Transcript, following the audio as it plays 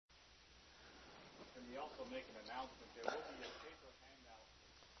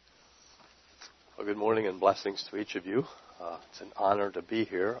Well, good morning and blessings to each of you. It's an honor to be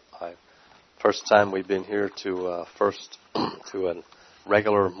here. First time we've been here to a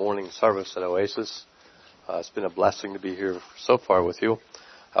regular morning service at Oasis. It's been a blessing to be here so far with you.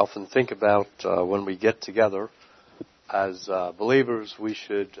 I often think about when we get together as believers, we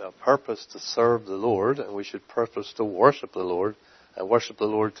should purpose to serve the Lord, and we should purpose to worship the Lord and worship the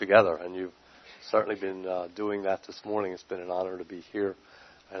Lord together. And you've certainly been doing that this morning. It's been an honor to be here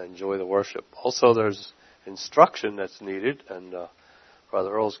and enjoy the worship. Also, there's instruction that's needed, and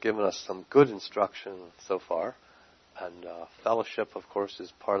Brother Earl's given us some good instruction so far. And fellowship, of course,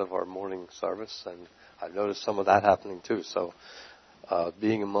 is part of our morning service, and I've noticed some of that happening too. So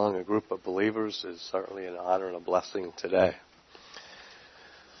being among a group of believers is certainly an honor and a blessing today.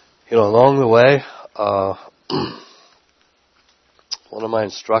 You know, along the way, one of my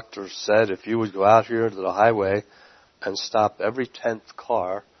instructors said if you would go out here to the highway and stop every 10th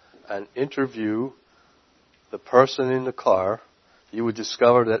car and interview the person in the car, you would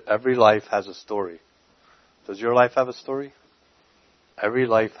discover that every life has a story. Does your life have a story? Every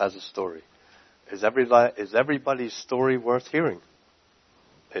life has a story. Is everybody's story worth hearing?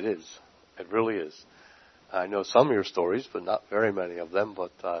 It is. It really is. I know some of your stories, but not very many of them,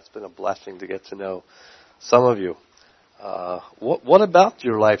 but it's been a blessing to get to know some of you. What about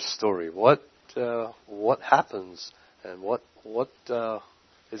your life story? What happens, and what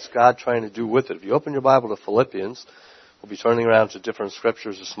is God trying to do with it? If you open your Bible to Philippians, we'll be turning around to different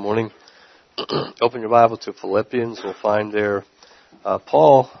scriptures this morning. Open your Bible to Philippians. We'll find there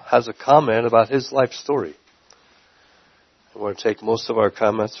Paul has a comment about his life story. We're going to take most of our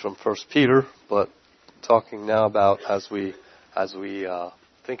comments from 1 Peter, but talking now about as we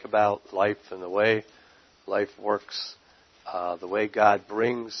think about life and the way life works, the way God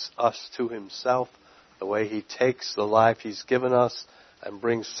brings us to Himself, the way He takes the life He's given us and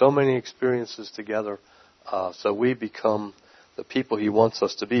brings so many experiences together so we become the people He wants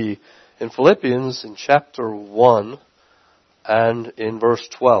us to be. In Philippians, in chapter 1 and in verse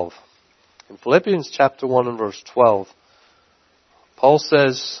 12. In Philippians chapter 1 and verse 12, Paul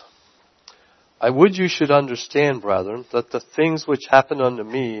says, I would you should understand, brethren, that the things which happened unto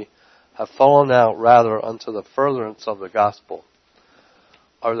me have fallen out rather unto the furtherance of the gospel.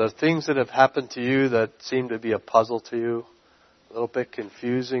 Are there things that have happened to you that seem to be a puzzle to you? A little bit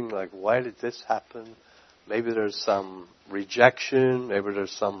confusing, like why did this happen? Maybe there's some rejection, maybe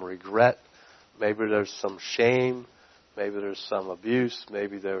there's some regret, maybe there's some shame, maybe there's some abuse,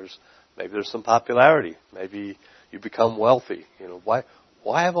 maybe there's some popularity, maybe you become wealthy. You know,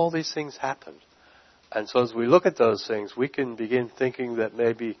 why have all these things happened? And so as we look at those things, we can begin thinking that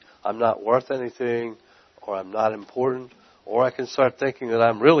maybe I'm not worth anything, or I'm not important, or I can start thinking that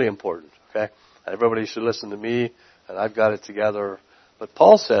I'm really important, okay? Everybody should listen to me, and I've got it together. But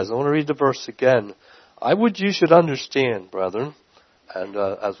Paul says, I want to read the verse again, I would you should understand, brethren, and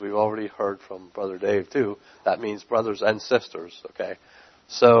as we've already heard from Brother Dave too, that means brothers and sisters, okay?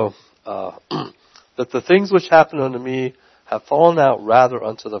 So, that the things which happened unto me have fallen out rather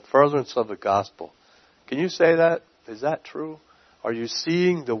unto the furtherance of the gospel. Can you say that? Is that true? Are you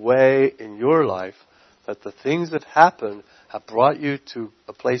seeing the way in your life that the things that happen have brought you to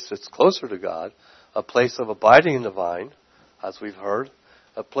a place that's closer to God, a place of abiding in the vine, as we've heard,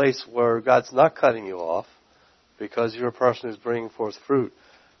 a place where God's not cutting you off because you're a person who's bringing forth fruit.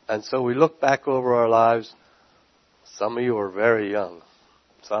 And so we look back over our lives. Some of you are very young.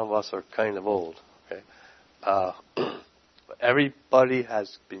 Some of us are kind of old. Okay, but everybody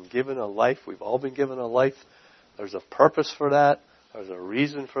has been given a life. We've all been given a life. There's a purpose for that. There's a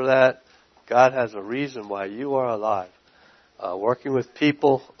reason for that. God has a reason why you are alive. Working with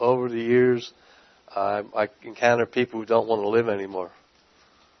people over the years, I encounter people who don't want to live anymore.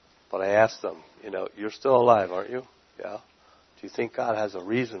 But I ask them, you know, you're still alive, aren't you? Yeah. Do you think God has a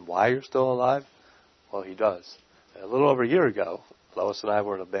reason why you're still alive? Well, He does. A little over a year ago, Lois and I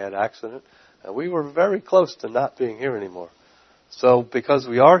were in a bad accident, and we were very close to not being here anymore. So because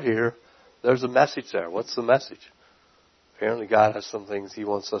we are here, there's a message there. What's the message? Apparently God has some things He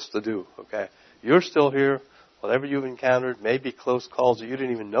wants us to do, okay? You're still here. Whatever you've encountered, maybe close calls that you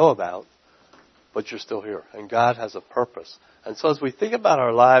didn't even know about, but you're still here. And God has a purpose. And so as we think about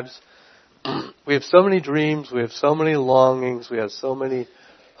our lives, we have so many dreams, we have so many longings, we have so many,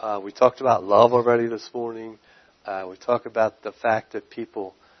 we talked about love already this morning. We talk about the fact that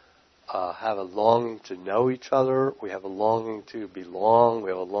people have a longing to know each other. We have a longing to belong. We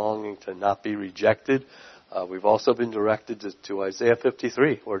have a longing to not be rejected. We've also been directed to Isaiah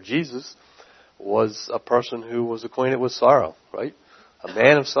 53, where Jesus was a person who was acquainted with sorrow, right? A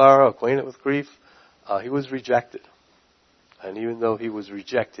man of sorrow, acquainted with grief. he was rejected. And even though he was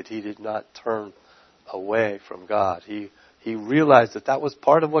rejected, he did not turn away from God. He realized that that was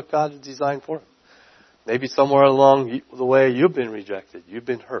part of what God had designed for him. Maybe somewhere along the way you've been rejected, you've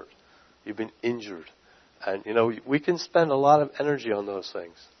been hurt, you've been injured. And, we can spend a lot of energy on those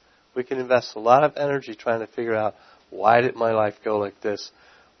things. We can invest a lot of energy trying to figure out, why did my life go like this?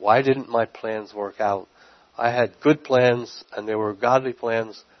 Why didn't my plans work out? I had good plans, and they were godly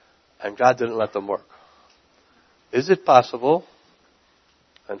plans, and God didn't let them work. Is it possible,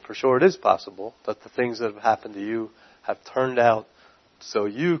 and for sure it is possible, that the things that have happened to you have turned out so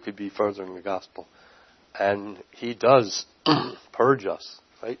you could be furthering the gospel? And He does purge us,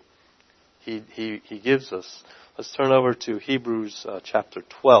 right? He gives us. Let's turn over to Hebrews chapter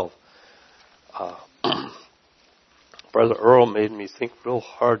 12. Brother Earl made me think real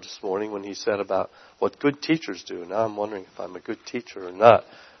hard this morning when he said about what good teachers do. Now I'm wondering if I'm a good teacher or not.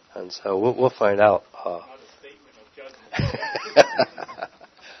 And so we'll find out. Not a statement of judgment.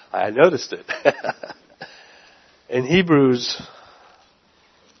 I noticed it. In Hebrews,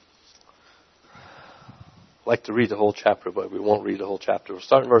 I'd like to read the whole chapter, but we won't read the whole chapter. We'll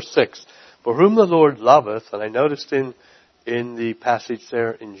start in verse 6. For whom the Lord loveth, and I noticed in the passage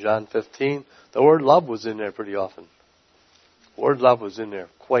there in John 15, the word love was in there pretty often. The word love was in there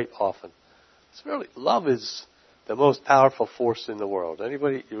quite often. It's really, love is the most powerful force in the world.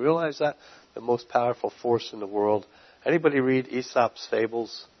 Anybody, you realize that? The most powerful force in the world. Anybody read Aesop's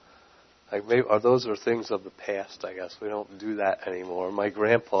fables? Like maybe, or those are things of the past, I guess. We don't do that anymore. My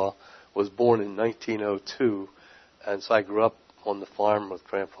grandpa was born in 1902, and so I grew up on the farm with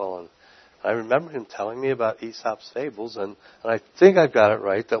Grandpa, and I remember him telling me about Aesop's fables, and I think I've got it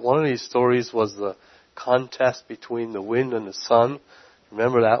right, that one of these stories was the contest between the wind and the sun.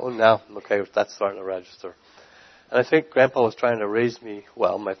 Remember that one? Now, okay, that's starting to register. And I think Grandpa was trying to raise me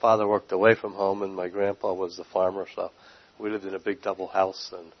well. My father worked away from home, and my grandpa was the farmer, so we lived in a big double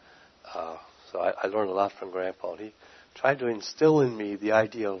house, and so I learned a lot from Grandpa. He tried to instill in me the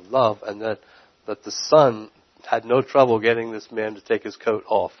idea of love, and that the sun had no trouble getting this man to take his coat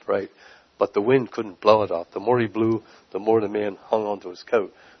off, right? But the wind couldn't blow it off. The more he blew, the more the man hung onto his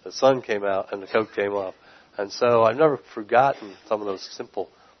coat. The sun came out and the coat came off. And so I've never forgotten some of those simple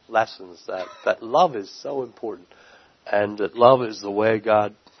lessons that love is so important. And that love is the way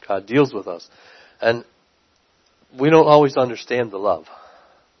God deals with us. And we don't always understand the love.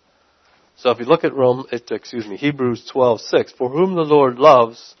 So if you look at Hebrews 12:6, for whom the Lord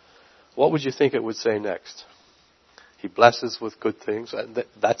loves, what would you think it would say next? He blesses with good things. And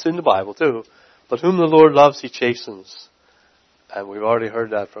that's in the Bible too. But whom the Lord loves, He chastens. And we've already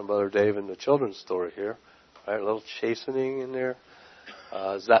heard that from Brother Dave in the children's story here. Right? A little chastening in there.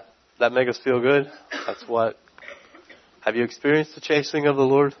 Does that make us feel good? That's what. Have you experienced the chastening of the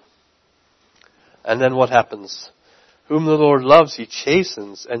Lord? And then what happens? Whom the Lord loves, He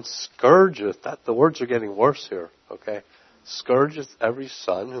chastens and scourgeth. The words are getting worse here. Okay? Scourgeth every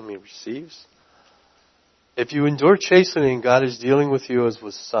son whom He receives. If you endure chastening, God is dealing with you as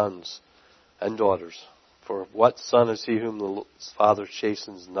with sons and daughters. For what son is he whom the Father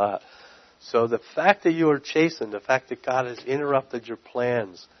chastens not? So the fact that you are chastened, the fact that God has interrupted your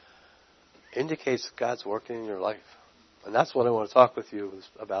plans, indicates that God's working in your life. And that's what I want to talk with you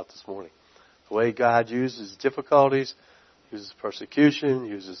about this morning. The way God uses difficulties, uses persecution,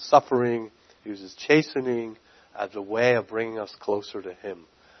 uses suffering, uses chastening as a way of bringing us closer to Him.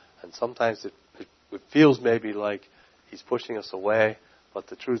 And sometimes it feels maybe like He's pushing us away, but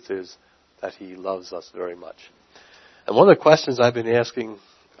the truth is that He loves us very much. And one of the questions I've been asking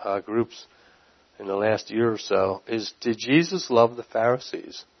groups in the last year or so is, did Jesus love the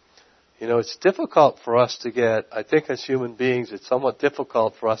Pharisees? It's difficult for us to get, I think as human beings, it's somewhat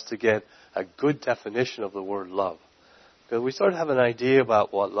difficult for us to get a good definition of the word love. Because we sort of have an idea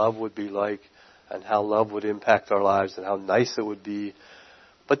about what love would be like and how love would impact our lives and how nice it would be.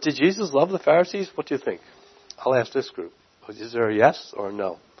 But did Jesus love the Pharisees? What do you think? I'll ask this group. Is there a yes or a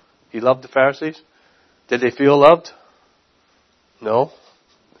no? He loved the Pharisees? Did they feel loved? No?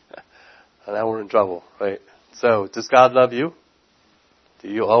 And now we're in trouble, right? So, does God love you? Do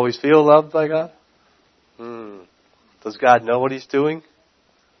you always feel loved by God? Does God know what He's doing?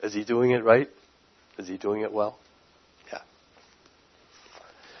 Is He doing it right? Is He doing it well?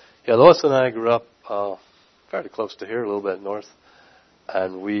 Yeah, Lois and I grew up fairly close to here, a little bit north.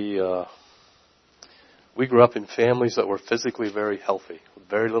 And we grew up in families that were physically very healthy, with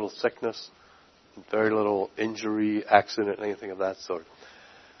very little sickness, very little injury, accident, anything of that sort.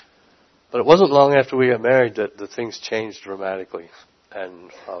 But it wasn't long after we got married that the things changed dramatically.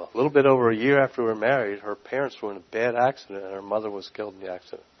 And a little bit over a year after we were married, her parents were in a bad accident and her mother was killed in the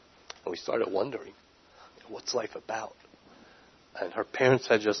accident. And we started wondering, What's life about? And her parents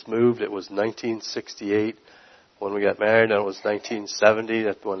had just moved. It was 1968 when we got married, and it was 1970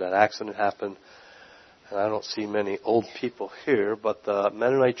 when that accident happened. And I don't see many old people here, but the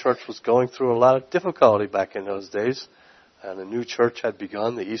Mennonite church was going through a lot of difficulty back in those days. And a new church had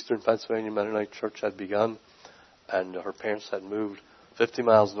begun. The Eastern Pennsylvania Mennonite Church had begun. And her parents had moved 50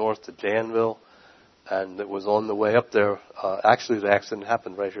 miles north to Danville. And it was on the way up there. Actually, the accident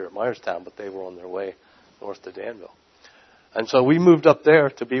happened right here at Myerstown, but they were on their way north to Danville. And so we moved up there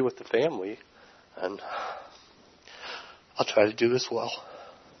to be with the family. And I'll try to do this well.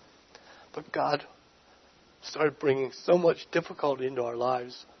 But God started bringing so much difficulty into our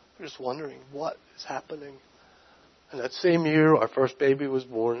lives. We're just wondering what is happening. And that same year, our first baby was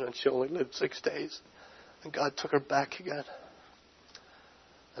born, and she only lived 6 days. And God took her back again.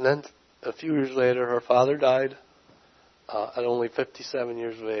 And then a few years later, her father died at only 57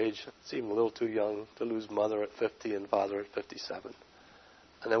 years of age. It seemed a little too young to lose mother at 50 and father at 57.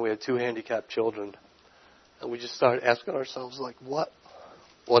 And then we had 2 handicapped children. And we just started asking ourselves, like, what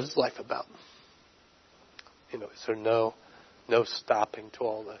is life about? You know, is there no stopping to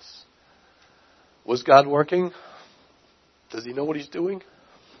all this? Was God working? Does He know what He's doing?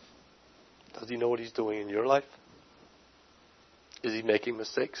 Does He know what He's doing in your life? Is He making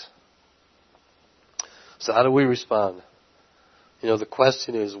mistakes? So how do we respond? You know, the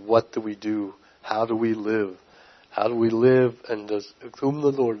question is, what do we do? How do we live? How do we live? And whom the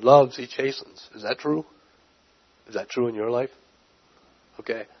Lord loves, He chastens. Is that true? Is that true in your life?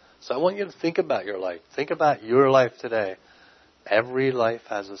 Okay. So I want you to think about your life. Think about your life today. Every life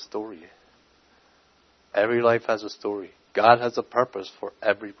has a story. Every life has a story. God has a purpose for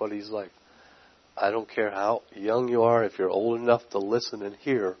everybody's life. I don't care how young you are, if you're old enough to listen and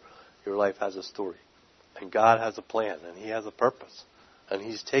hear, your life has a story. And God has a plan, and He has a purpose. And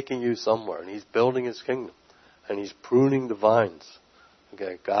He's taking you somewhere, and He's building His kingdom. And He's pruning the vines.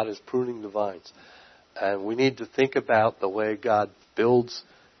 Okay, God is pruning the vines. And we need to think about the way God builds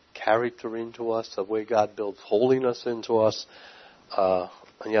character into us, the way God builds holiness into us. And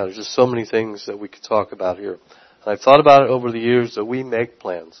there's just so many things that we could talk about here. And I've thought about it over the years that we make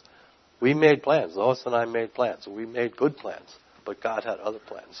plans. We made plans. Lois and I made plans. We made good plans. But God had other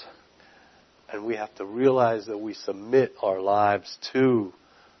plans. And we have to realize that we submit our lives to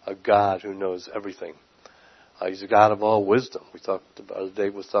a God who knows everything. He's a God of all wisdom.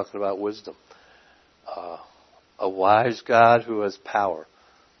 Dave was talking about wisdom. A wise God who has power.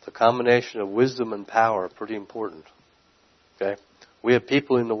 The combination of wisdom and power are pretty important. Okay? We have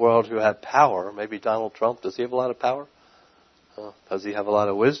people in the world who have power. Maybe Donald Trump. Does he have a lot of power? Does he have a lot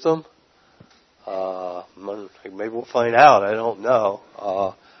of wisdom? Maybe we'll find out. I don't know.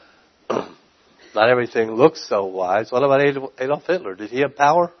 Not everything looks so wise. What about Adolf Hitler? Did he have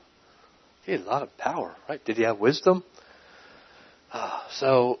power? He had a lot of power, right? Did he have wisdom?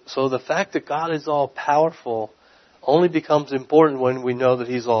 So the fact that God is all powerful only becomes important when we know that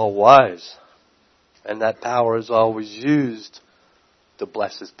He's all wise. And that power is always used to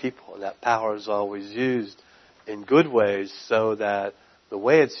bless His people. And that power is always used in good ways so that the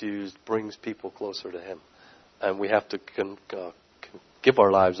way it's used brings people closer to Him. And we have to give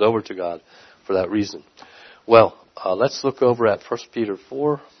our lives over to God for that reason. Well, let's look over at 1 Peter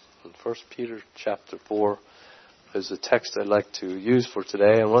 4. And 1 Peter chapter 4 is the text I'd like to use for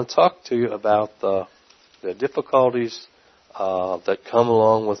today. I want to talk to you about the difficulties that come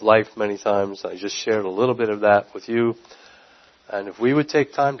along with life many times. I just shared a little bit of that with you. And if we would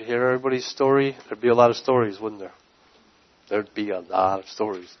take time to hear everybody's story, there'd be a lot of stories, wouldn't there? There'd be a lot of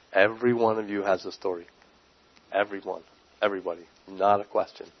stories. Every one of you has a story. Everyone. Everybody. Not a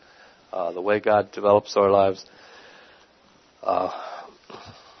question. The way God develops our lives,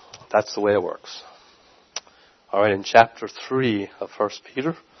 that's the way it works. All right, in chapter 3 of 1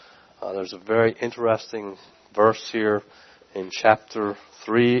 Peter, there's a very interesting verse here in chapter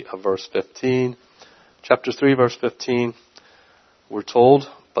 3 of verse 15. Chapter 3, verse 15, we're told,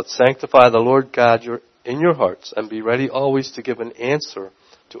 "But sanctify the Lord God in your hearts, and be ready always to give an answer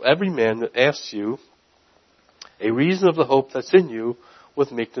to every man that asks you a reason of the hope that's in you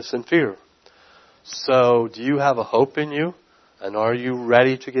with meekness and fear." So, do you have a hope in you? And are you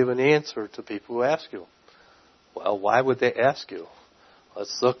ready to give an answer to people who ask you? Well, why would they ask you?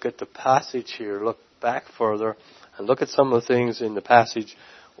 Let's look at the passage here. Look back further and look at some of the things in the passage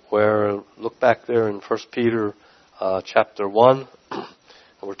where, look back there in 1 Peter chapter 1. And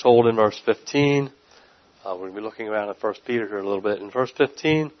we're told in verse 15, we're going to be looking around at 1 Peter here a little bit. In verse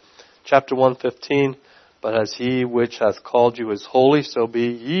 15, chapter 1:15, "But as He which hath called you is holy, so be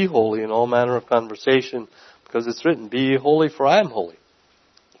ye holy in all manner of conversation, because it's written, Be ye holy, for I am holy.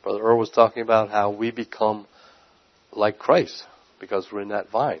 Brother Earl was talking about how we become like Christ because we're in that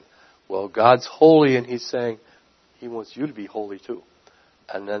vine. Well, God's holy, and He's saying He wants you to be holy too.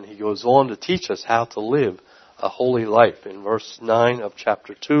 And then He goes on to teach us how to live a holy life. In verse 9 of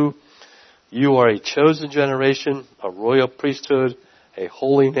chapter 2, you are a chosen generation, a royal priesthood, a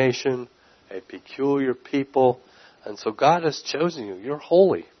holy nation, a peculiar people. And so God has chosen you. You're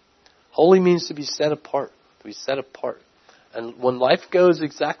holy. Holy means to be set apart. To be set apart. And when life goes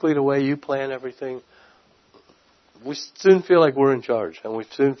exactly the way you plan everything, we soon feel like we're in charge. And we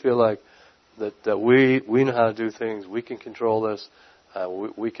soon feel like that we know how to do things. We can control this.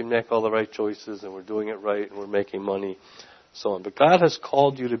 We can make all the right choices, and we're doing it right, and we're making money, so on. But God has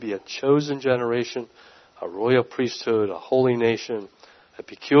called you to be a chosen generation, a royal priesthood, a holy nation, a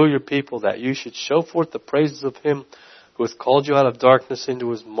peculiar people, that you should show forth the praises of Him who hath called you out of darkness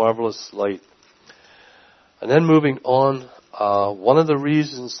into His marvelous light. And then moving on, one of the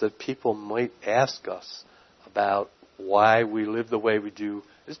reasons that people might ask us about why we live the way we do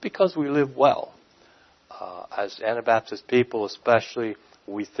is because we live well. As Anabaptist people especially,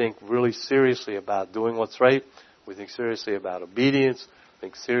 we think really seriously about doing what's right. We think seriously about obedience.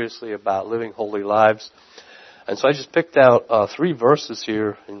 Think seriously about living holy lives. And so I just picked out 3 verses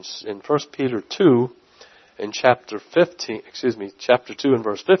here in 1 Peter 2, in chapter 2 and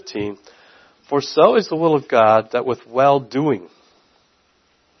verse 15. For so is the will of God, that with well-doing,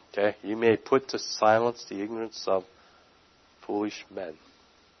 okay, you may put to silence the ignorance of foolish men.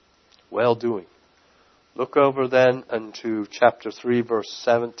 Well-doing. Look over then into chapter 3, verse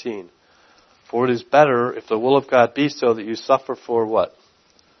 17. For it is better, if the will of God be so, that you suffer for what?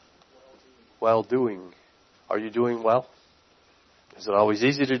 Well-doing. Are you doing well? Is it always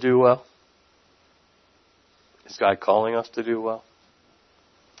easy to do well? Is God calling us to do well?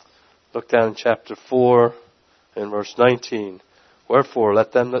 Look down in chapter 4 and verse 19. Wherefore,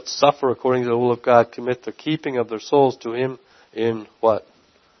 let them that suffer according to the will of God commit the keeping of their souls to Him in what?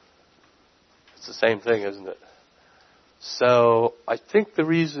 It's the same thing, isn't it? So, I think the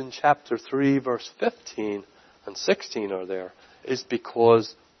reason chapter 3, verse 15 and 16 are there is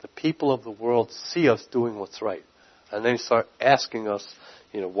because the people of the world see us doing what's right. And they start asking us,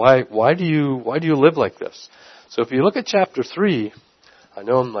 why do you live like this? So if you look at chapter 3, I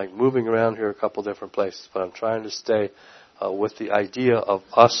know I'm like moving around here a couple different places, but I'm trying to stay with the idea of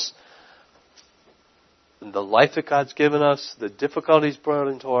us, the life that God's given us, the difficulties brought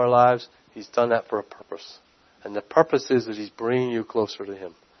into our lives. He's done that for a purpose. And the purpose is that He's bringing you closer to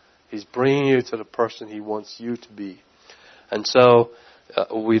Him. He's bringing you to the person He wants you to be. And so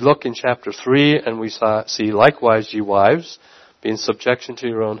we look in chapter 3 and we see, likewise, ye wives, be in subjection to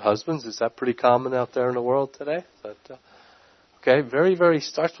your own husbands. Is that pretty common out there in the world today? Okay, very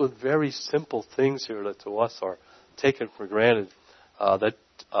starts with very simple things here that to us are taken for granted.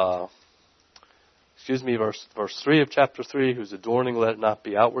 Verse 3 of chapter 3, whose adorning let it not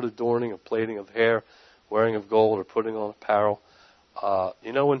be outward adorning, of plaiting of hair, wearing of gold, or putting on apparel.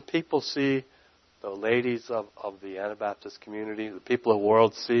 When people see the ladies of the Anabaptist community, the people of the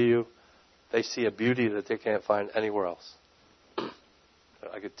world see you, they see a beauty that they can't find anywhere else.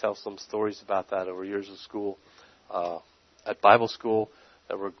 I could tell some stories about that over years of school. At Bible school,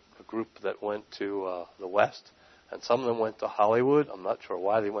 there were a group that went to the West, and some of them went to Hollywood. I'm not sure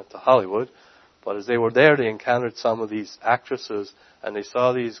why they went to Hollywood, but as they were there, they encountered some of these actresses, and they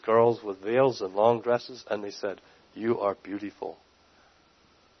saw these girls with veils and long dresses, and they said, "You are beautiful."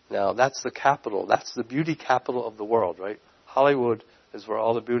 Now, that's the capital. That's the beauty capital of the world, right? Hollywood is where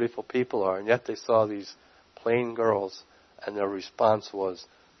all the beautiful people are, and yet they saw these plain girls, and their response was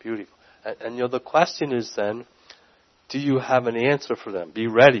beautiful. And the question is then, do you have an answer for them? Be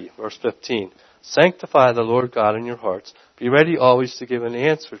ready, verse 15. Sanctify the Lord God in your hearts. Be ready always to give an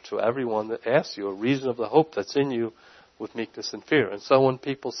answer to everyone that asks you a reason of the hope that's in you with meekness and fear. And so when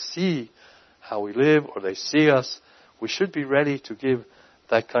people see how we live or they see us, we should be ready to give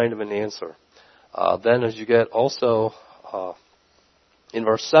that kind of an answer. Then as you get also in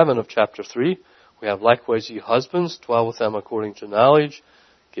verse 7 of chapter 3, we have likewise ye husbands, dwell with them according to knowledge,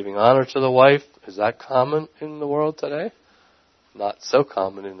 giving honor to the wife. Is that common in the world today? Not so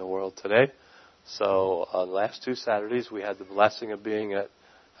common in the world today. So the last 2 Saturdays we had the blessing of being at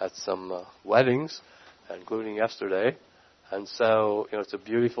some weddings, including yesterday. And so, it's a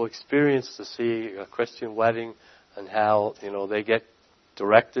beautiful experience to see a Christian wedding and how, they get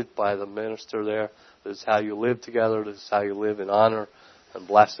directed by the minister there. This is how you live together. This is how you live in honor and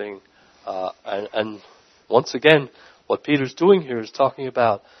blessing. And once again, what Peter's doing here is talking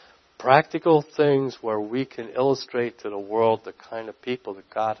about practical things where we can illustrate to the world the kind of people that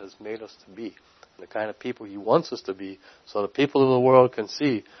God has made us to be. the kind of people He wants us to be, so the people of the world can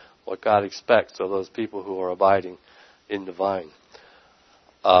see what God expects of those people who are abiding in the vine.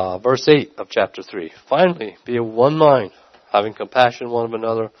 Verse 8 of chapter 3. Finally, be of one mind, having compassion one of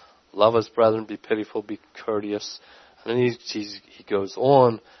another, love as brethren, be pitiful, be courteous. And then he goes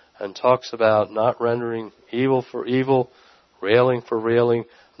on and talks about not rendering evil for evil, railing for railing.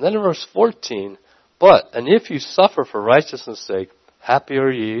 And then in verse 14, and if you suffer for righteousness' sake, happy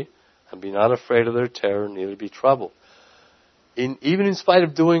are ye, and be not afraid of their terror, neither be troubled. Even in spite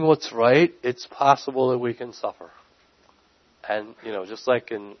of doing what's right, it's possible that we can suffer. And, just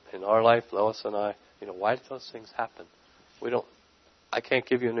like in our life, Lois and I, why did those things happen? I can't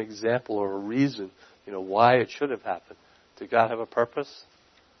give you an example or a reason, why it should have happened. Did God have a purpose?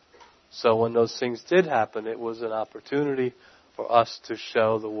 So when those things did happen, it was an opportunity for us to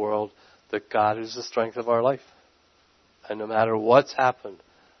show the world that God is the strength of our life. And no matter what's happened,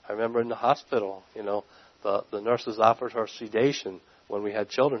 I remember in the hospital, the nurses offered her sedation when we had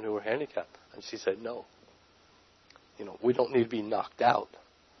children who were handicapped. And she said, no. We don't need to be knocked out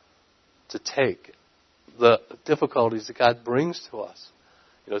to take the difficulties that God brings to us.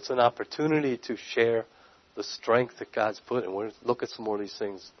 It's an opportunity to share the strength that God's put in. We'll look at some more of these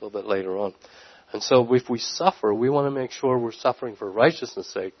things a little bit later on. And so if we suffer, we want to make sure we're suffering for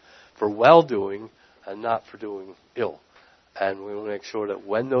righteousness' sake, for well-doing, and not for doing ill. And we want to make sure that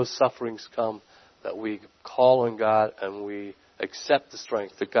when those sufferings come, that we call on God and we accept the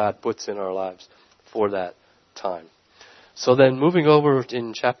strength that God puts in our lives for that time. So then moving over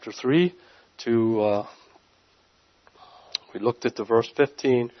in chapter 3 to, we looked at the verse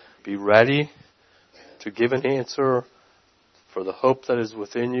 15, be ready to give an answer for the hope that is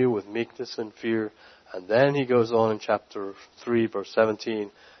within you with meekness and fear. And then he goes on in chapter 3, verse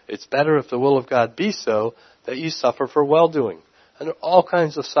 17, it's better if the will of God be so that you suffer for well-doing. And there are all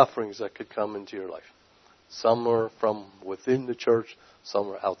kinds of sufferings that could come into your life. Some are from within the church, some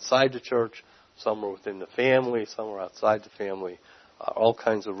are outside the church, some are within the family, some are outside the family. All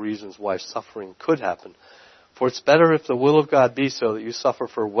kinds of reasons why suffering could happen. For it's better if the will of God be so that you suffer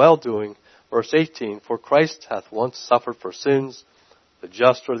for well-doing. Verse 18, for Christ hath once suffered for sins, the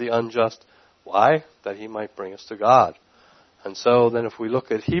just or the unjust. Why? That he might bring us to God. And so then if we look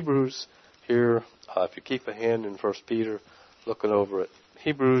at Hebrews here, if you keep a hand in 1 Peter, looking over at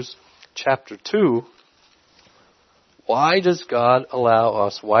Hebrews chapter 2, why does God allow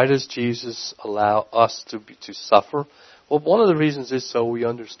us, why does Jesus allow us to suffer? Well, one of the reasons is so we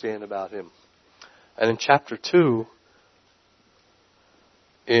understand about him. And in chapter 2,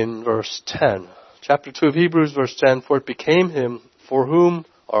 in verse 10, chapter 2 of Hebrews, verse 10, for it became him for whom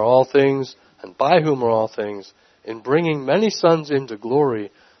are all things, and by whom are all things, in bringing many sons into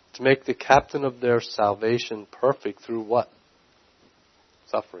glory, to make the captain of their salvation perfect through what?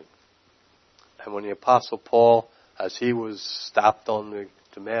 Suffering. And when the Apostle Paul, as he was stopped on the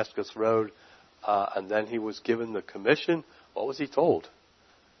Damascus road, and then he was given the commission, what was he told?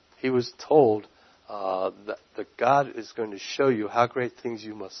 He was told that God is going to show you how great things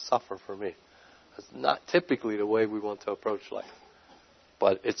you must suffer for me. That's not typically the way we want to approach life,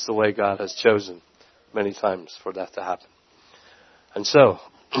 but it's the way God has chosen many times for that to happen. And so,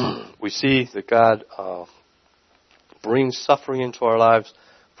 we see that God brings suffering into our lives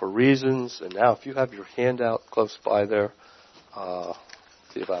for reasons. And now if you have your handout close by there,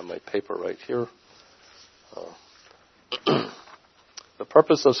 see if I have my paper right here. The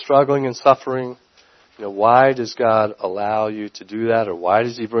purpose of struggling and suffering, why does God allow you to do that, or why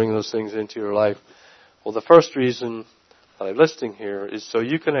does he bring those things into your life? Well, the first reason that I'm listing here is so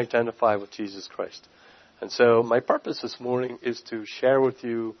you can identify with Jesus Christ. And so my purpose this morning is to share with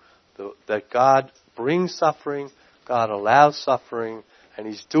you that God brings suffering, God allows suffering, and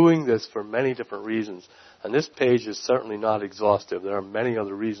he's doing this for many different reasons. And this page is certainly not exhaustive. There are many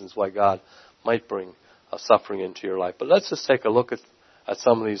other reasons why God might bring suffering into your life. But let's just take a look at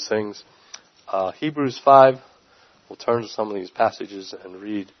some of these things. Hebrews 5, we'll turn to some of these passages and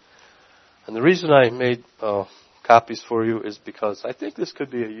read. And the reason I made copies for you is because I think this could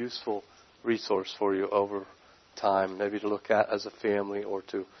be a useful resource for you over time, maybe to look at as a family or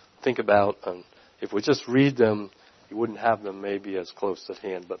to think about. And if we just read them, you wouldn't have them maybe as close at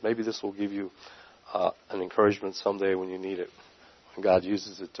hand. But maybe this will give you an encouragement someday when you need it, when God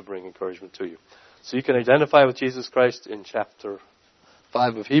uses it to bring encouragement to you. So you can identify with Jesus Christ in chapter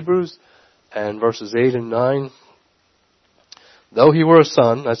 5 of Hebrews and verses 8 and 9. Though he were a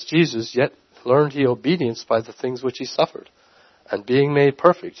son, that's Jesus, yet learned he obedience by the things which he suffered. And being made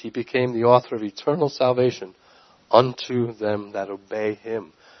perfect, he became the author of eternal salvation unto them that obey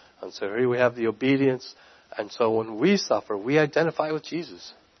him. And so here we have the obedience. And so when we suffer, we identify with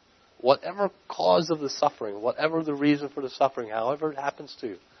Jesus. whatever cause of the suffering, whatever the reason for the suffering, however it happens to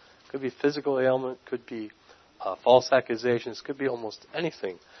you. It could be physical ailment, could be false accusations, could be almost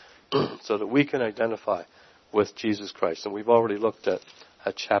anything, so that we can identify with Jesus Christ. And we've already looked at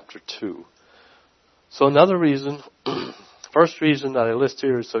chapter 2. So another reason, first reason that I list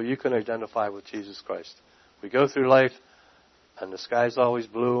here is so you can identify with Jesus Christ. We go through life, and the sky's always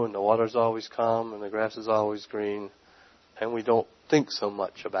blue, and the water's always calm, and the grass is always green, and we don't think so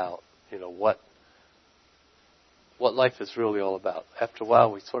much about, what life is really all about. After a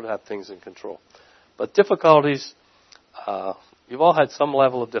while, we sort of have things in control. But difficulties, you've all had some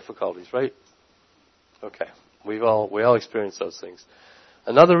level of difficulties, right? Okay, we all experience those things.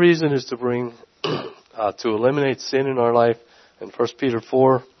 Another reason is to bring, to eliminate sin in our life. In 1 Peter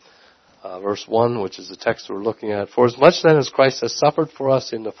 4, verse 1, which is the text we're looking at. For as much then as Christ has suffered for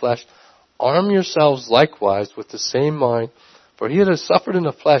us in the flesh, arm yourselves likewise with the same mind, for he that has suffered in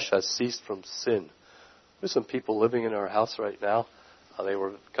the flesh has ceased from sin. There's some people living in our house right now. They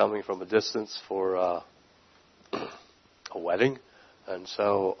were coming from a distance for a wedding. And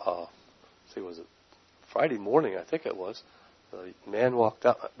so, was it Friday morning, I think it was. The man woke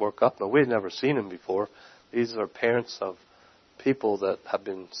up. Now, we had never seen him before. These are parents of people that have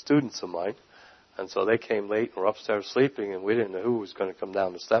been students of mine. And so they came late and were upstairs sleeping, and we didn't know who was going to come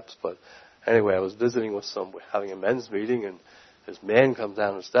down the steps. But anyway, I was visiting with having a men's meeting, and this man comes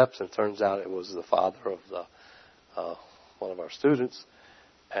down the steps, and it turns out it was the father of one of our students.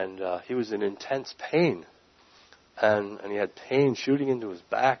 And he was in intense pain. And he had pain shooting into his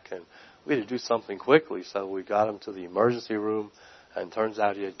back, and we had to do something quickly, so we got him to the emergency room, and turns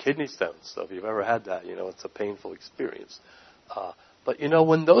out he had kidney stones. So if you've ever had that, it's a painful experience. But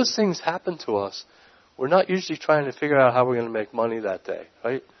when those things happen to us, we're not usually trying to figure out how we're going to make money that day,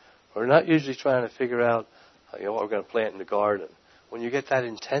 right? We're not usually trying to figure out what we're going to plant in the garden. When you get that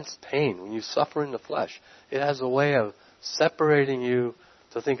intense pain, when you suffer in the flesh, it has a way of separating you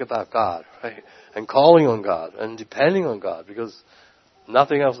to think about God, right? And calling on God and depending on God, because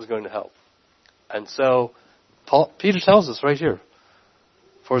nothing else is going to help. And so Peter tells us right here,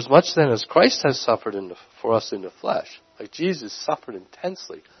 for as much then as Christ has suffered for us in the flesh, like Jesus suffered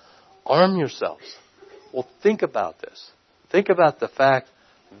intensely, arm yourselves. Well, think about this. Think about the fact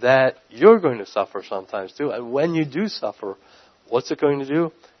that you're going to suffer sometimes too. And when you do suffer, what's it going to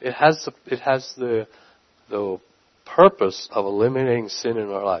do? It has the purpose of eliminating sin in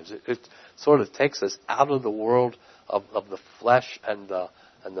our lives. It sort of takes us out of the world of the flesh and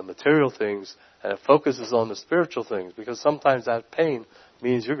the material things, and it focuses on the spiritual things, because sometimes that pain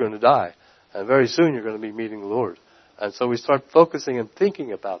means you're going to die, and very soon you're going to be meeting the Lord. And so we start focusing and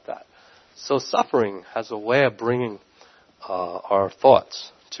thinking about that. So suffering has a way of bringing our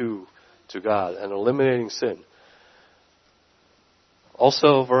thoughts to God and eliminating sin.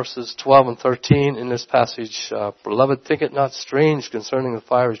 Also, verses 12 and 13 in this passage, Beloved, think it not strange concerning the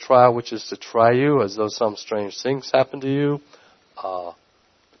fiery trial which is to try you, as though some strange things happen to you.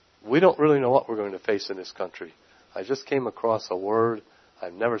 We don't really know what we're going to face in this country. I just came across a word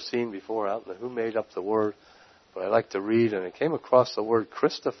I've never seen before. I don't know who made up the word, but I like to read, and I came across the word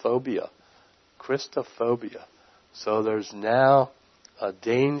Christophobia. Christophobia. So there's now a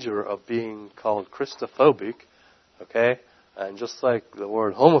danger of being called Christophobic, okay? And just like the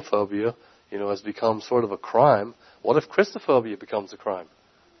word homophobia, has become sort of a crime, what if Christophobia becomes a crime?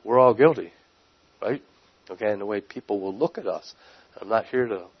 We're all guilty, right? Okay, and the way people will look at us. I'm not here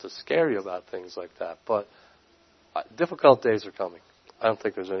to scare you about things like that, but difficult days are coming. I don't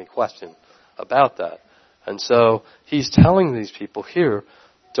think there's any question about that. And so he's telling these people here,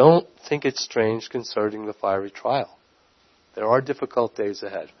 don't think it's strange concerning the fiery trial. There are difficult days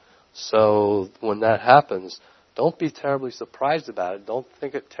ahead. So when that happens, don't be terribly surprised about it. Don't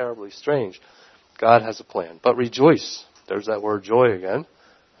think it terribly strange. God has a plan. But rejoice. There's that word joy again.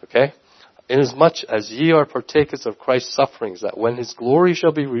 Okay? Inasmuch as ye are partakers of Christ's sufferings, that when his glory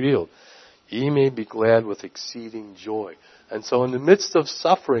shall be revealed, ye may be glad with exceeding joy. And so in the midst of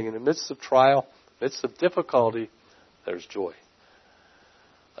suffering, in the midst of trial, in the midst of difficulty, there's joy.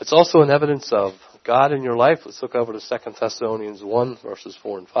 It's also an evidence of God in your life. Let's look over to 2 Thessalonians 1, verses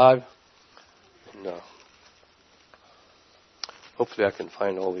 4 and 5. And, hopefully I can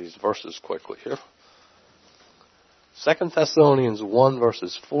find all these verses quickly here. 2 Thessalonians 1,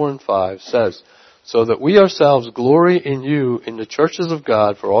 verses 4 and 5 says, So that we ourselves glory in you in the churches of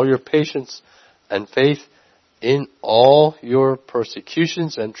God for all your patience and faith in all your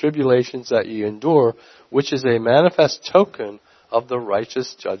persecutions and tribulations that ye endure, which is a manifest token of the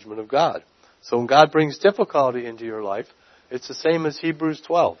righteous judgment of God. So when God brings difficulty into your life, it's the same as Hebrews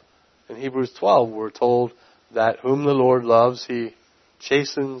 12. In Hebrews 12, we're told that whom the Lord loves, he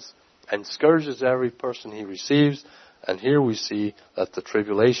chastens and scourges every person he receives. And here we see that the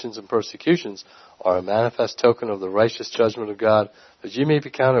tribulations and persecutions are a manifest token of the righteous judgment of God, that ye may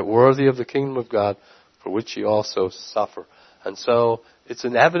be counted worthy of the kingdom of God, for which ye also suffer. And so it's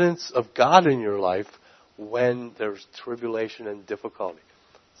an evidence of God in your life when there's tribulation and difficulty.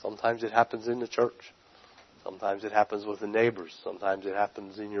 Sometimes it happens in the church. Sometimes it happens with the neighbors. Sometimes it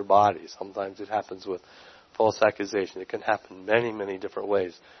happens in your body. Sometimes it happens with false accusation. It can happen many, many different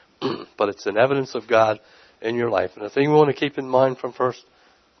ways. But it's an evidence of God in your life. And the thing we want to keep in mind from 1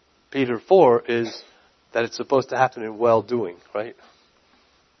 Peter 4 is that it's supposed to happen in well-doing, right?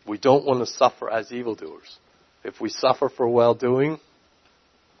 We don't want to suffer as evildoers. If we suffer for well-doing,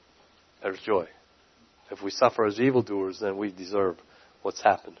 there's joy. If we suffer as evildoers, then we deserve what's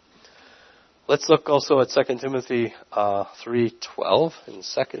happened. Let's look also at 2 Timothy 3:12. In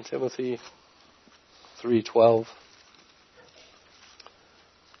 2 Timothy 3:12.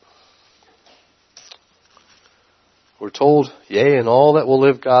 We're told, yea, and all that will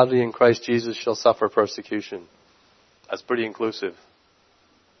live godly in Christ Jesus shall suffer persecution. That's pretty inclusive.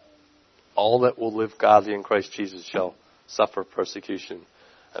 All that will live godly in Christ Jesus shall suffer persecution.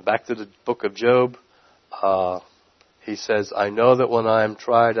 And back to the book of Job, he says, I know that when I am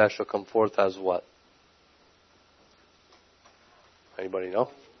tried, I shall come forth as what? Anybody know?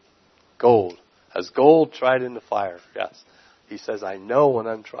 Gold. As gold tried in the fire, yes. He says, I know when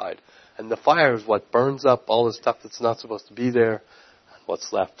I'm tried. And the fire is what burns up all the stuff that's not supposed to be there. And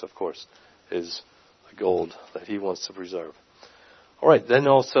what's left, of course, is the gold that he wants to preserve. All right, then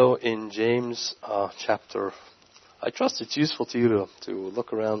also in James chapter, I trust it's useful to you to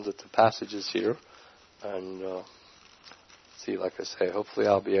look around at the passages here. And see, like I say, hopefully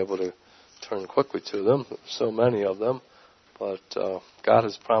I'll be able to turn quickly to them. There's so many of them. But God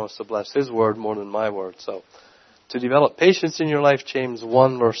has promised to bless His word more than my word. So, to develop patience in your life, James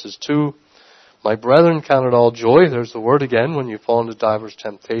 1 verses 2. My brethren, count it all joy. There's the word again. When you fall into divers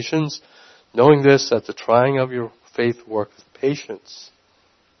temptations, knowing this, that the trying of your faith worketh patience.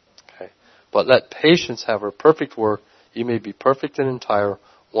 Okay. But let patience have her perfect work. You may be perfect and entire,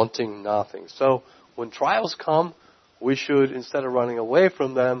 wanting nothing. So, when trials come, we should, instead of running away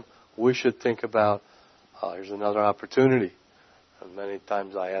from them, we should think about, here's another opportunity. And many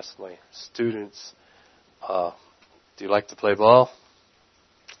times I ask my students, do you like to play ball?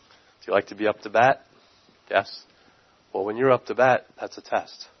 Do you like to be up to bat? Yes. Well, when you're up to bat, that's a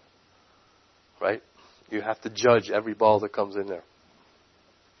test. Right? You have to judge every ball that comes in there.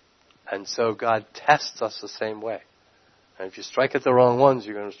 And so God tests us the same way. And if you strike at the wrong ones,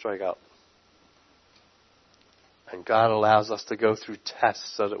 you're going to strike out. And God allows us to go through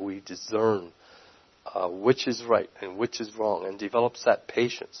tests so that we discern which is right and which is wrong, and develops that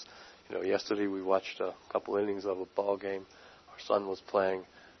patience. You know, yesterday we watched a couple innings of a ball game. Our son was playing,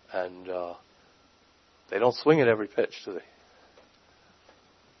 and they don't swing at every pitch, do they?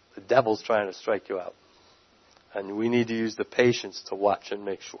 The devil's trying to strike you out. And we need to use the patience to watch and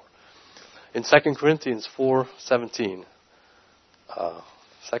make sure. In 2 Corinthians 4:17,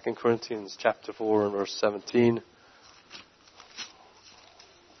 2 Corinthians chapter 4 and verse 17,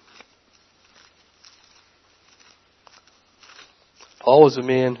 Paul was a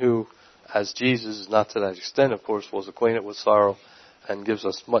man who, as Jesus, not to that extent, of course, was acquainted with sorrow and gives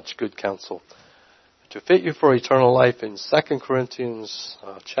us much good counsel. To fit you for eternal life, in 2 Corinthians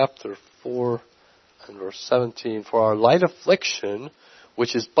chapter 4 and verse 17, for our light affliction,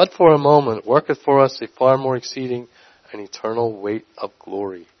 which is but for a moment, worketh for us a far more exceeding and eternal weight of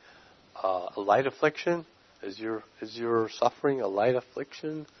glory. A light affliction? Is your suffering a light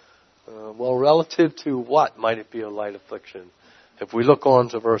affliction? Well, relative to what might it be a light affliction? If we look on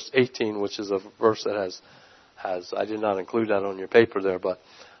to verse 18, which is a verse that has I did not include that on your paper there, but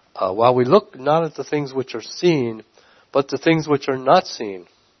while we look not at the things which are seen, but the things which are not seen.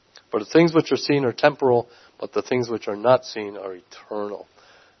 For the things which are seen are temporal, but the things which are not seen are eternal.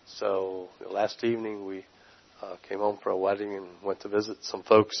 So last evening we came home for a wedding and went to visit some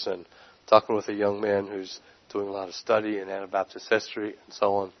folks, and talking with a young man who's doing a lot of study in Anabaptist history and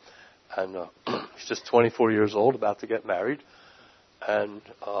so on. And he's just 24 years old, about to get married. And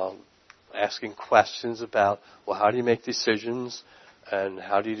asking questions about, well, how do you make decisions, and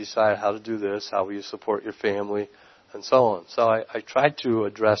how do you decide how to do this, how will you support your family, and so on. So I tried to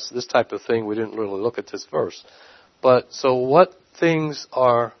address this type of thing. We didn't really look at this verse. But so what things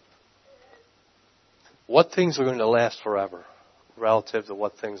are going to last forever relative to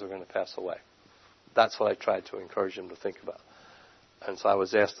what things are going to pass away? That's what I tried to encourage him to think about. And so I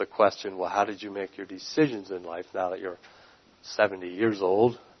was asked the question, well, how did you make your decisions in life now that you're 70 years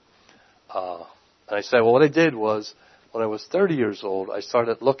old? And I said, well, what I did was, when I was 30 years old, I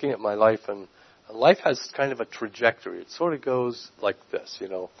started looking at my life, and life has kind of a trajectory. It sort of goes like this,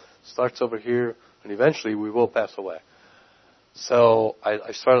 starts over here, and eventually we will pass away. So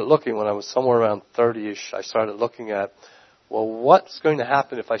I started looking when I was somewhere around 30-ish. I started looking at, well, what's going to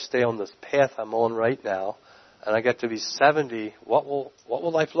happen if I stay on this path I'm on right now, and I get to be 70? What will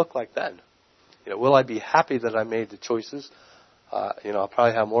life look like then? Will I be happy that I made the choices? I'll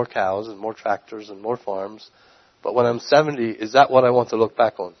probably have more cows and more tractors and more farms. But when I'm 70, is that what I want to look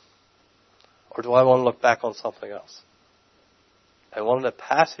back on? Or do I want to look back on something else? And one of the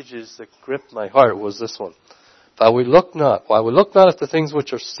passages that gripped my heart was this one. Why we look not at the things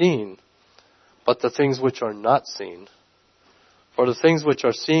which are seen, but the things which are not seen. For the things which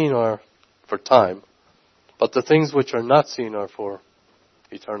are seen are for time, but the things which are not seen are for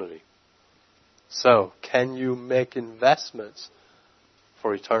eternity. So, can you make investments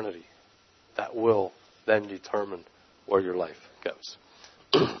for eternity? That will then determine where your life goes.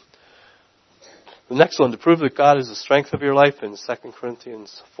 The next one, to prove that God is the strength of your life, in 2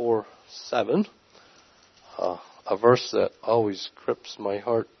 Corinthians 4:7, a verse that always grips my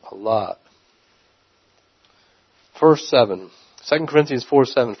heart a lot. Verse 7, 2 Corinthians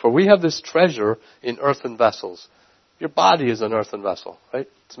 4:7, for we have this treasure in earthen vessels. Your body is an earthen vessel, right?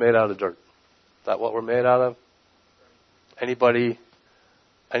 It's made out of dirt. Is that what we're made out of? Anybody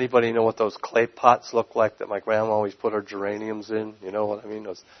know what those clay pots look like that my grandma always put her geraniums in? You know what I mean?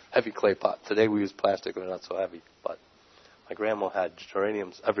 Those heavy clay pots. Today we use plastic, they're not so heavy. But my grandma had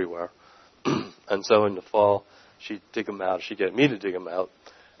geraniums everywhere. And so in the fall, she'd dig them out. She'd get me to dig them out.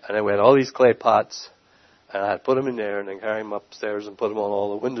 And then we had all these clay pots. And I'd put them in there and then carry them upstairs and put them on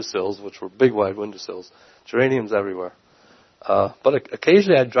all the windowsills, which were big, wide windowsills. Geraniums everywhere. But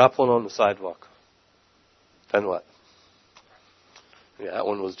occasionally I'd drop one on the sidewalk. Then what? Yeah, that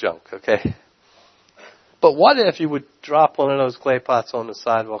one was junk, okay? But what if you would drop one of those clay pots on the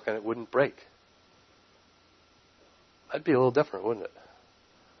sidewalk and it wouldn't break? That'd be a little different, wouldn't it?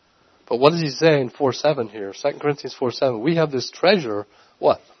 But what does he say in 4:7 here? 2 Corinthians 4:7. We have this treasure,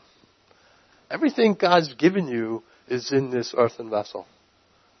 what? Everything God's given you is in this earthen vessel.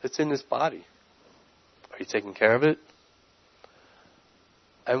 It's in this body. Are you taking care of it?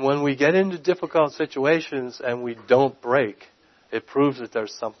 And when we get into difficult situations and we don't break, it proves that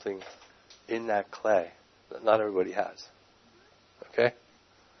there's something in that clay that not everybody has. Okay?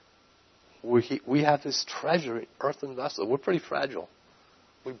 We have this treasure in earthen vessel. We're pretty fragile.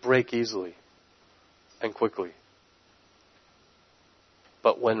 We break easily and quickly.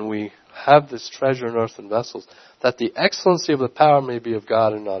 But when we have this treasure in earthen vessels, that the excellency of the power may be of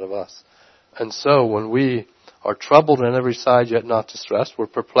God and not of us. And so when we are troubled on every side yet not distressed, we're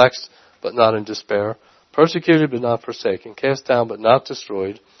perplexed but not in despair, persecuted but not forsaken, cast down but not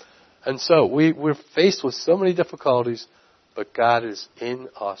destroyed. And so we're faced with so many difficulties, but God is in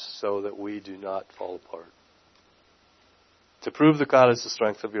us so that we do not fall apart. To prove that God is the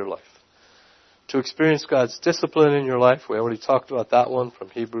strength of your life. To experience God's discipline in your life, we already talked about that one from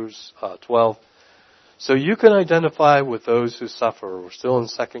Hebrews 12. So you can identify with those who suffer. We're still in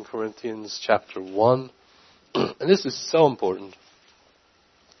 2 Corinthians chapter 1. And this is so important.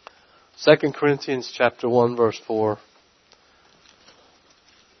 2 Corinthians chapter 1 verse 4.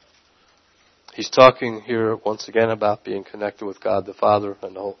 He's talking here once again about being connected with God the Father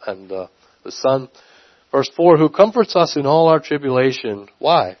and the Son. Verse 4, who comforts us in all our tribulation.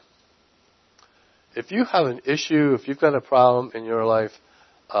 Why? If you have an issue, if you've got a problem in your life,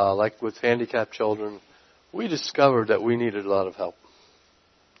 like with handicapped children, we discovered that we needed a lot of help.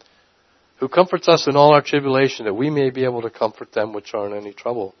 Who comforts us in all our tribulation, that we may be able to comfort them which are in any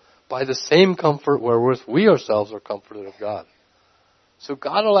trouble, by the same comfort wherewith we ourselves are comforted of God. So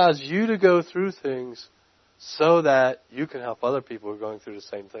God allows you to go through things so that you can help other people who are going through the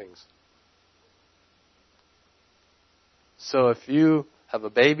same things. So if you have a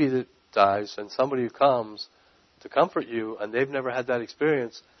baby that dies and somebody who comes to comfort you and they've never had that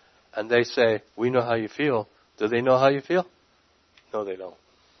experience and they say, we know how you feel. Do they know how you feel? No, they don't.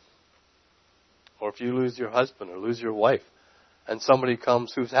 Or if you lose your husband or lose your wife and somebody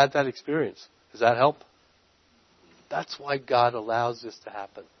comes who's had that experience, does that help? That's why God allows this to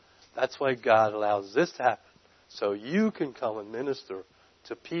happen. That's why God allows this to happen. So you can come and minister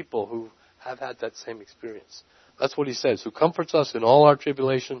to people who have had that same experience. That's what he says, who comforts us in all our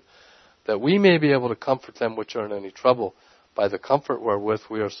tribulation, that we may be able to comfort them which are in any trouble, by the comfort wherewith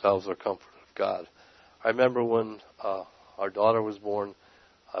we ourselves are comforted of God. I remember when our daughter was born,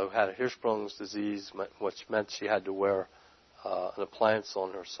 who had a Hirschsprung's disease, which meant she had to wear an appliance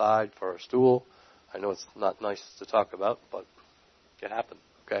on her side for her stool. I know it's not nice to talk about, but it happened,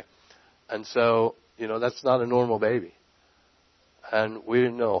 okay? And so, that's not a normal baby. And we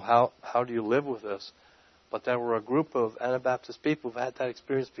didn't know, how do you live with this? But there were a group of Anabaptist people who've had that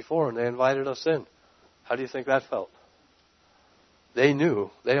experience before, and they invited us in. How do you think that felt? They knew.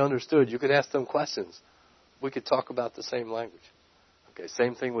 They understood. You could ask them questions. We could talk about the same language. Okay,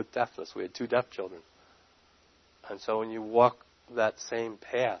 same thing with deafness. We had 2 deaf children. And so when you walk that same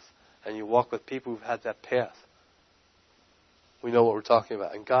path, and you walk with people who've had that path, we know what we're talking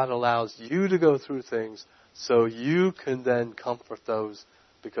about. And God allows you to go through things so you can then comfort those,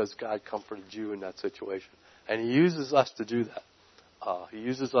 because God comforted you in that situation. And He uses us to do that. He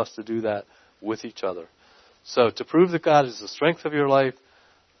uses us to do that with each other. So to prove that God is the strength of your life,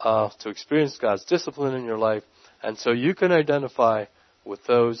 to experience God's discipline in your life, and so you can identify with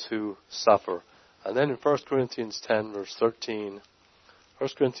those who suffer. And then in 1 Corinthians 10, verse 13,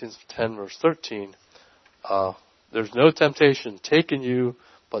 there's no temptation taken you,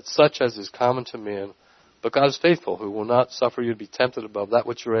 but such as is common to man. But God is faithful, who will not suffer you to be tempted above that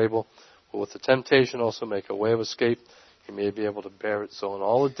which you're able, but with the temptation also make a way of escape. You may be able to bear it. So in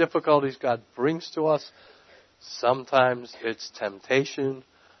all the difficulties God brings to us, sometimes it's temptation,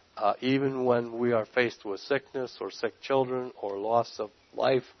 even when we are faced with sickness or sick children or loss of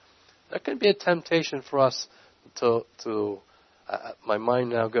life. There can be a temptation for us to my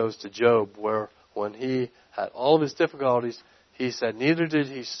mind now goes to Job, where when he had all of his difficulties, he said, neither did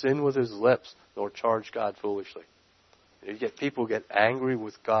he sin with his lips, nor charge God foolishly. You get people get angry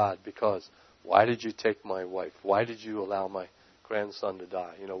with God because, why did you take my wife? Why did you allow my grandson to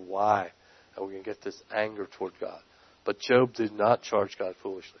die? Why? And we can get this anger toward God. But Job did not charge God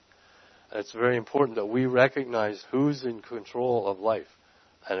foolishly. And it's very important that we recognize who's in control of life.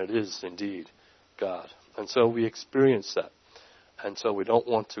 And it is indeed God. And so we experience that. And so we don't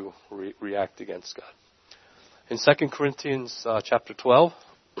want to react against God. In 2 Corinthians chapter 12,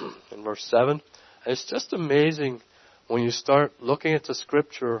 in verse 7, it's just amazing when you start looking at the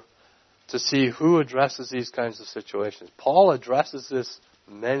Scripture to see who addresses these kinds of situations. Paul addresses this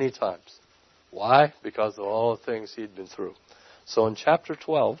many times. Why? Because of all the things he'd been through. So in chapter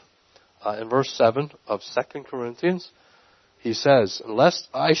 12, in verse 7 of 2 Corinthians, he says, lest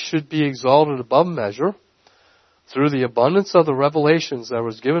I should be exalted above measure, through the abundance of the revelations there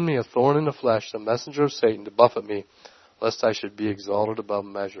was given me a thorn in the flesh, the messenger of Satan, to buffet me, lest I should be exalted above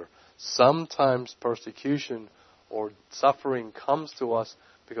measure. Sometimes persecution or suffering comes to us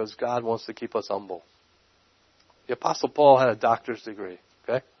because God wants to keep us humble. The Apostle Paul had a doctor's degree,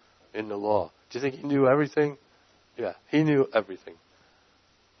 okay, in the law. Do you think he knew everything? Yeah, he knew everything.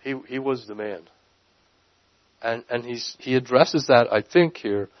 He was the man. And he addresses that, I think,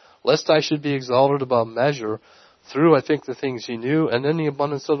 here, lest I should be exalted above measure, through, I think, the things he knew, and then the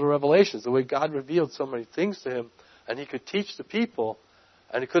abundance of the revelations, the way God revealed so many things to him, and he could teach the people,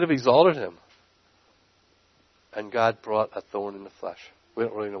 and it could have exalted him. And God brought a thorn in the flesh. We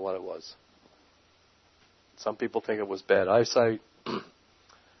don't really know what it was. Some people think it was bad eyesight.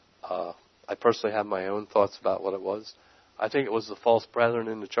 I personally have my own thoughts about what it was. I think it was the false brethren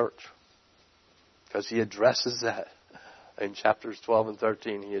in the church, because he addresses that. In chapters 12 and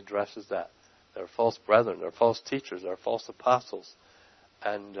 13, he addresses that. There are false brethren, there are false teachers, there are false apostles.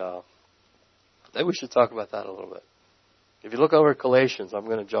 And I think we should talk about that a little bit. If you look over at Galatians, I'm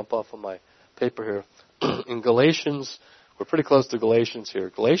going to jump off of my paper here. In Galatians, we're pretty close to Galatians here.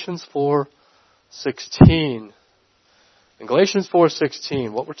 Galatians 4:16. In Galatians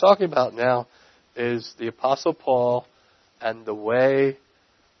 4:16, what we're talking about now is the Apostle Paul and the way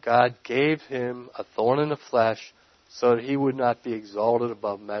God gave him a thorn in the flesh so that he would not be exalted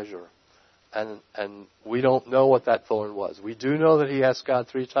above measure. And we don't know what that thorn was. We do know that he asked God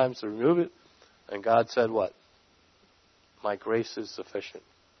 3 times to remove it, and God said what? My grace is sufficient.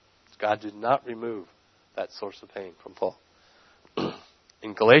 God did not remove that source of pain from Paul.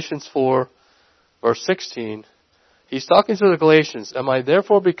 In Galatians 4, verse 16, he's talking to the Galatians, am I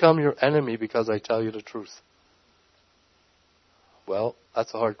therefore become your enemy because I tell you the truth? Well,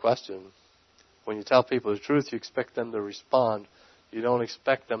 that's a hard question. When you tell people the truth, you expect them to respond. You don't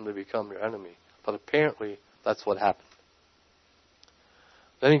expect them to become your enemy. But apparently, that's what happened.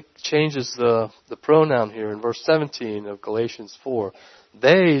 Then he changes the pronoun here in verse 17 of Galatians 4.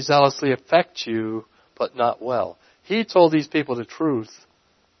 They zealously affect you, but not well. He told these people the truth,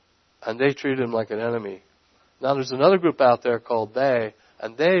 and they treated him like an enemy. Now there's another group out there called they,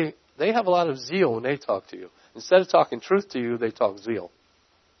 and they have a lot of zeal when they talk to you. Instead of talking truth to you, they talk zeal.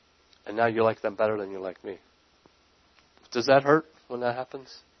 And now you like them better than you like me. Does that hurt when that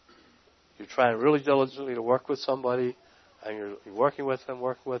happens? You're trying really diligently to work with somebody, and you're working with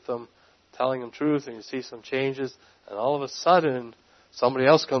them, telling them truth, and you see some changes, and all of a sudden, somebody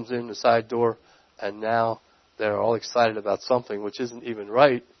else comes in the side door, and now they're all excited about something which isn't even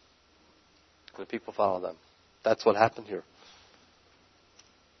right, and the people follow them. That's what happened here.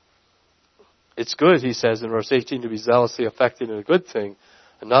 It's good, he says in verse 18, to be zealously affecting in a good thing,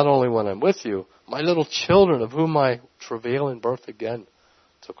 and not only when I'm with you, my little children, of whom I travail in birth again,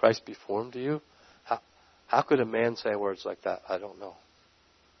 till Christ be formed to you. How could a man say words like that? I don't know.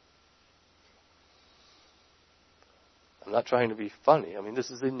 I'm not trying to be funny. I mean,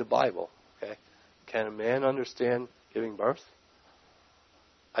 this is in the Bible. Okay, can a man understand giving birth?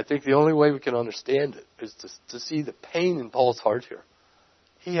 I think the only way we can understand it is to see the pain in Paul's heart here.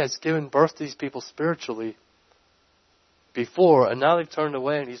 He has given birth to these people spiritually before, and now they've turned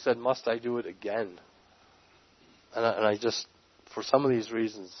away, and he said, must I do it again? And I just, for some of these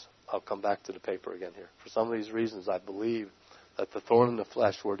reasons, I'll come back to the paper again here. For some of these reasons, I believe that the thorn in the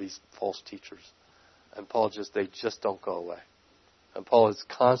flesh were these false teachers. And they just don't go away. And Paul is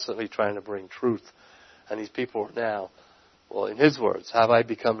constantly trying to bring truth. And these people are now, well, in his words, have I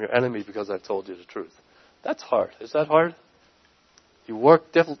become your enemy because I've told you the truth? That's hard. Is that hard? You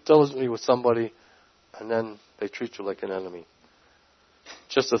work diligently with somebody, and then they treat you like an enemy.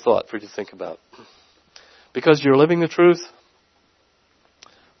 Just a thought for you to think about. Because you're living the truth,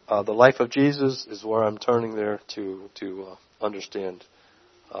 the life of Jesus is where I'm turning there to understand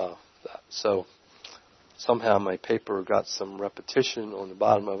that. So somehow my paper got some repetition on the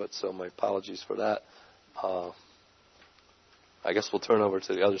bottom of it, so my apologies for that. I guess we'll turn over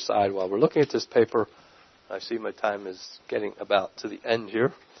to the other side while we're looking at this paper. I see my time is getting about to the end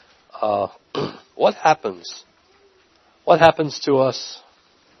here. What happens? What happens to us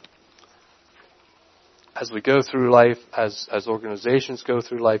as we go through life, as organizations go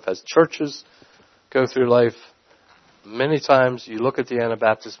through life, as churches go through life? Many times you look at the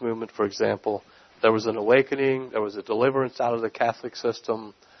Anabaptist movement, for example, there was an awakening, there was a deliverance out of the Catholic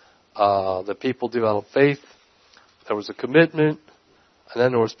system, the people developed faith, there was a commitment, and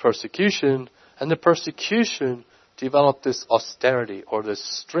then there was persecution, and the persecution developed this austerity or this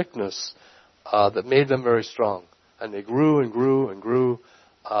strictness that made them very strong. And they grew and grew and grew.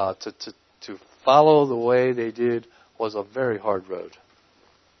 To follow the way they did was a very hard road.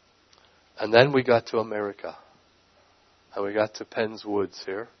 And then we got to America. And we got to Penn's Woods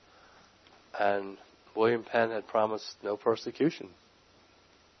here. And William Penn had promised no persecution.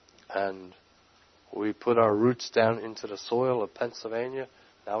 And we put our roots down into the soil of Pennsylvania.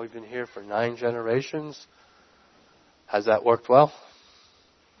 Now we've been here for 9 generations. Has that worked well?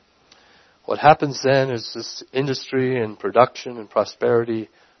 What happens then is this industry and production and prosperity,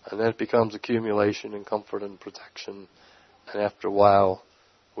 and then it becomes accumulation and comfort and protection. And after a while,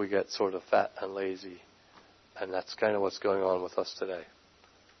 we get sort of fat and lazy. And that's kind of what's going on with us today.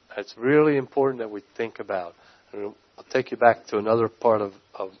 It's really important that we think about. And I'll take you back to another part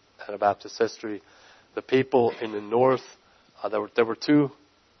of Anabaptist history. The people in the north, there were 2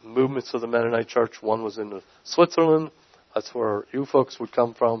 movements of the Mennonite church. One was in Switzerland. That's where you folks would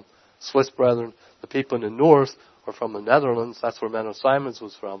come from, Swiss brethren. The people in the north were from the Netherlands. That's where Menno Simons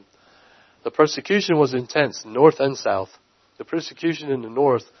was from. The persecution was intense, north and south. The persecution in the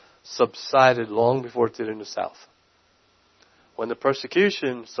north subsided long before it did in the south. When the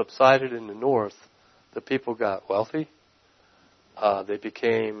persecution subsided in the north, the people got wealthy. They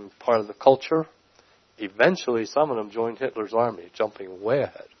became part of the culture. Eventually, some of them joined Hitler's army, jumping way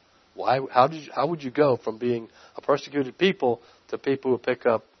ahead. Why? How would you go from being a persecuted people to people who pick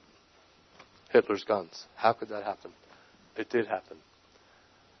up Hitler's guns? How could that happen? It did happen.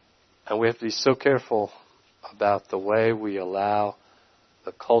 And we have to be so careful about the way we allow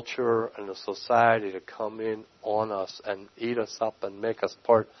the culture and the society to come in on us and eat us up and make us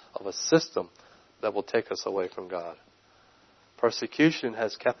part of a system that will take us away from God. Persecution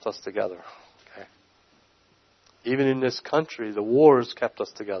has kept us together. Okay? Even in this country, the wars kept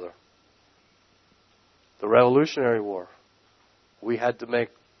us together. The Revolutionary War, we had to make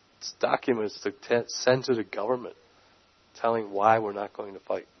documents to send to the government telling why we're not going to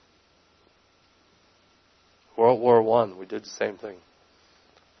fight. World War I, we did the same thing.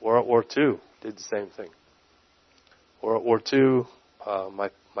 World War II did the same thing. World War II,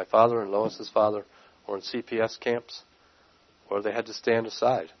 my father and Lois's father were in CPS camps where they had to stand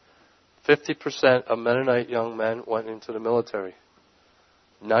aside. 50% of Mennonite young men went into the military.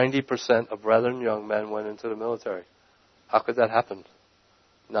 90% of Brethren young men went into the military. How could that happen?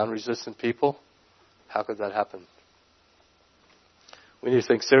 Non-resistant people? How could that happen? We need to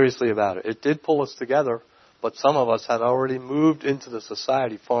think seriously about it. It did pull us together, but some of us had already moved into the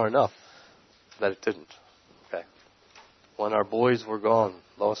society far enough that it didn't. Okay. When our boys were gone,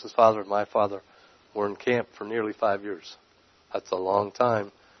 Lois's father and my father were in camp for nearly 5 years. That's a long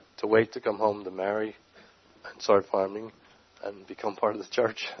time to wait to come home to marry and start farming and become part of the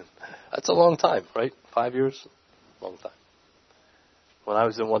church. That's a long time, right? 5 years? Long time. When I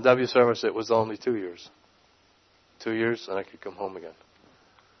was in 1W service, it was only 2 years. 2 years, and I could come home again.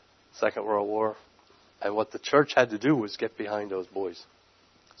 Second World War. And what the church had to do was get behind those boys.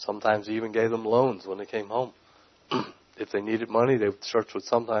 Sometimes he even gave them loans when they came home. If they needed money, the church would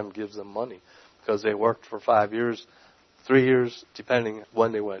sometimes give them money because they worked for 5 years, 3 years, depending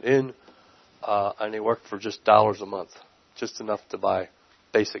when they went in, and they worked for just $1 a month, just enough to buy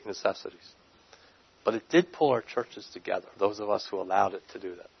basic necessities. But it did pull our churches together, those of us who allowed it to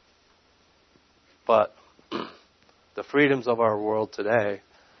do that. But the freedoms of our world today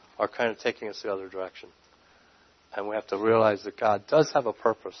are kind of taking us the other direction. And we have to realize that God does have a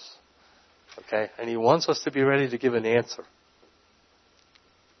purpose. Okay? And He wants us to be ready to give an answer.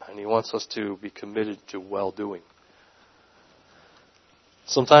 And He wants us to be committed to well-doing.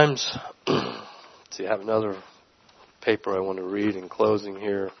 Sometimes, see, I have another paper I want to read in closing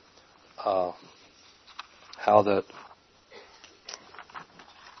here. How that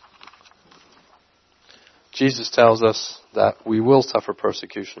Jesus tells us that we will suffer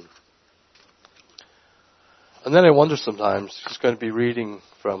persecution. And then I wonder sometimes, just going to be reading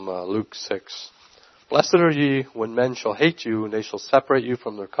from Luke 6. Blessed are ye when men shall hate you, and they shall separate you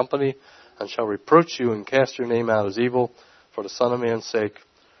from their company, and shall reproach you and cast your name out as evil for the Son of Man's sake.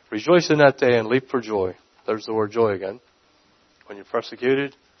 Rejoice in that day and leap for joy. There's the word joy again. When you're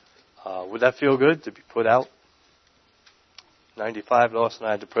persecuted, would that feel good to be put out? 95, Lois and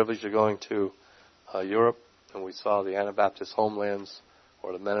I had the privilege of going to Europe, and we saw the Anabaptist homelands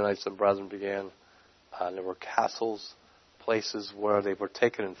where the Mennonites and Brethren began. And there were castles, places where they were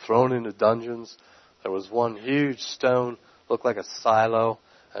taken and thrown into dungeons. There was one huge stone, looked like a silo,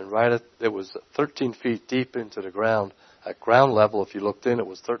 and it was 13 feet deep into the ground. At ground level, if you looked in, it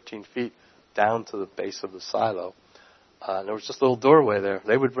was 13 feet down to the base of the silo. And there was just a little doorway there.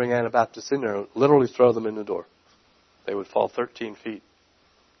 They would bring Anabaptists in there and literally throw them in the door. They would fall 13 feet.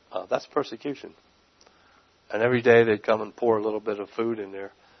 That's persecution. And every day they'd come and pour a little bit of food in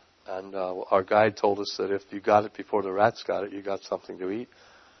there. And our guide told us that if you got it before the rats got it, you got something to eat.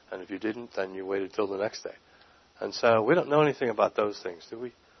 And if you didn't, then you waited till the next day. And so we don't know anything about those things, do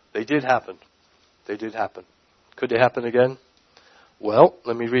we? They did happen. They did happen. Could they happen again? Well,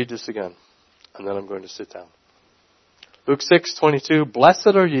 let me read this again. And then I'm going to sit down. Luke 6:22,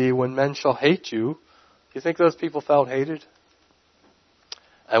 Blessed are ye when men shall hate you. Do you think those people felt hated?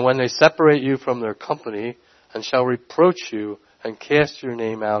 And when they separate you from their company, and shall reproach you, and cast your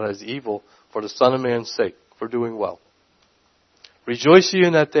name out as evil for the Son of Man's sake, for doing well. Rejoice ye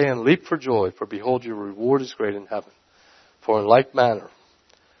in that day, and leap for joy, for behold, your reward is great in heaven. For in like manner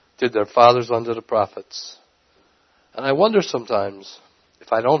did their fathers unto the prophets. And I wonder sometimes,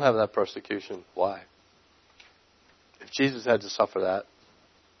 if I don't have that persecution, why? If Jesus had to suffer that,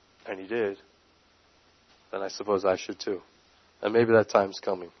 and He did, then I suppose I should too. And maybe that time's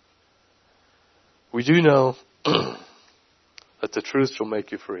coming. We do know that the truth shall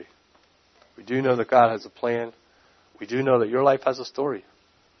make you free. We do know that God has a plan. We do know that your life has a story.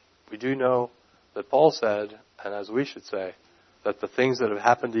 We do know that Paul said, and as we should say, that the things that have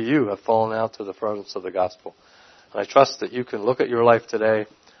happened to you have fallen out to the furtherance of the gospel. And I trust that you can look at your life today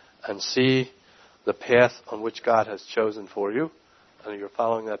and see the path on which God has chosen for you, and you're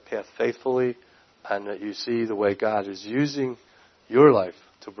following that path faithfully, and that you see the way God is using your life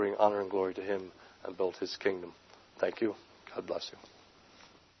to bring honor and glory to Him and build His kingdom. Thank you. God bless you.